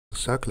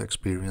Circle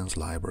Experience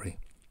library.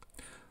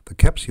 The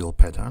Capsule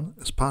pattern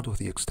is part of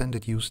the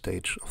extended use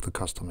stage of the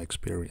customer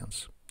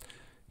experience.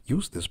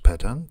 Use this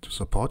pattern to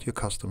support your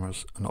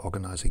customers in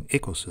organizing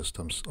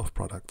ecosystems of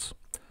products.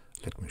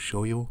 Let me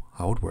show you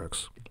how it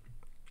works.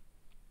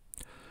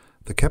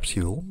 The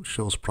capsule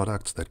shows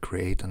products that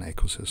create an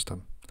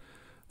ecosystem.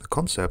 The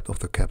concept of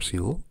the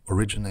capsule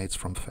originates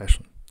from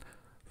fashion.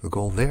 The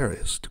goal there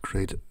is to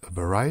create a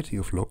variety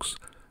of looks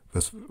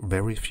with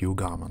very few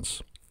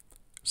garments,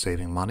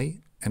 saving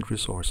money and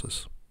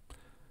resources.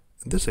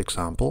 In this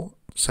example,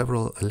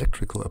 several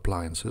electrical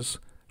appliances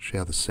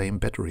share the same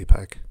battery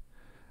pack,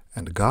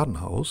 and a garden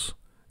hose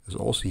is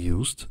also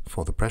used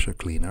for the pressure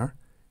cleaner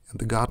and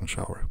the garden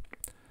shower.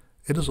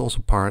 It is also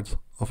part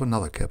of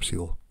another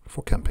capsule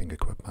for camping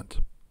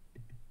equipment.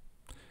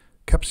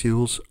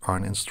 Capsules are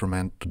an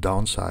instrument to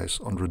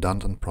downsize on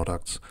redundant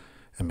products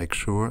and make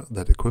sure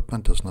that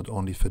equipment does not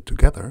only fit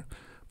together,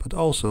 but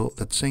also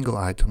that single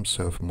items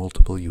serve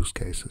multiple use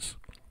cases.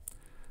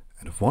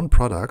 And if one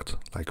product,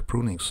 like a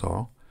pruning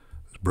saw,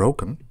 is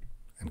broken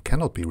and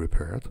cannot be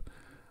repaired,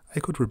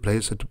 I could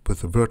replace it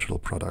with a virtual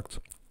product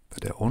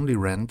that I only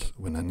rent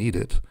when I need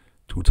it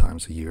 2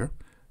 times a year,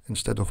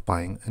 instead of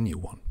buying a new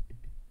one.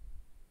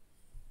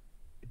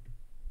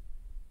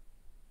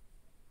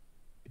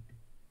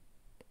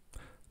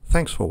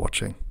 Thanks for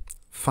watching.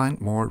 Find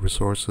more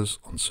resources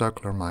on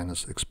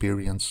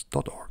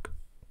circular-experience.org.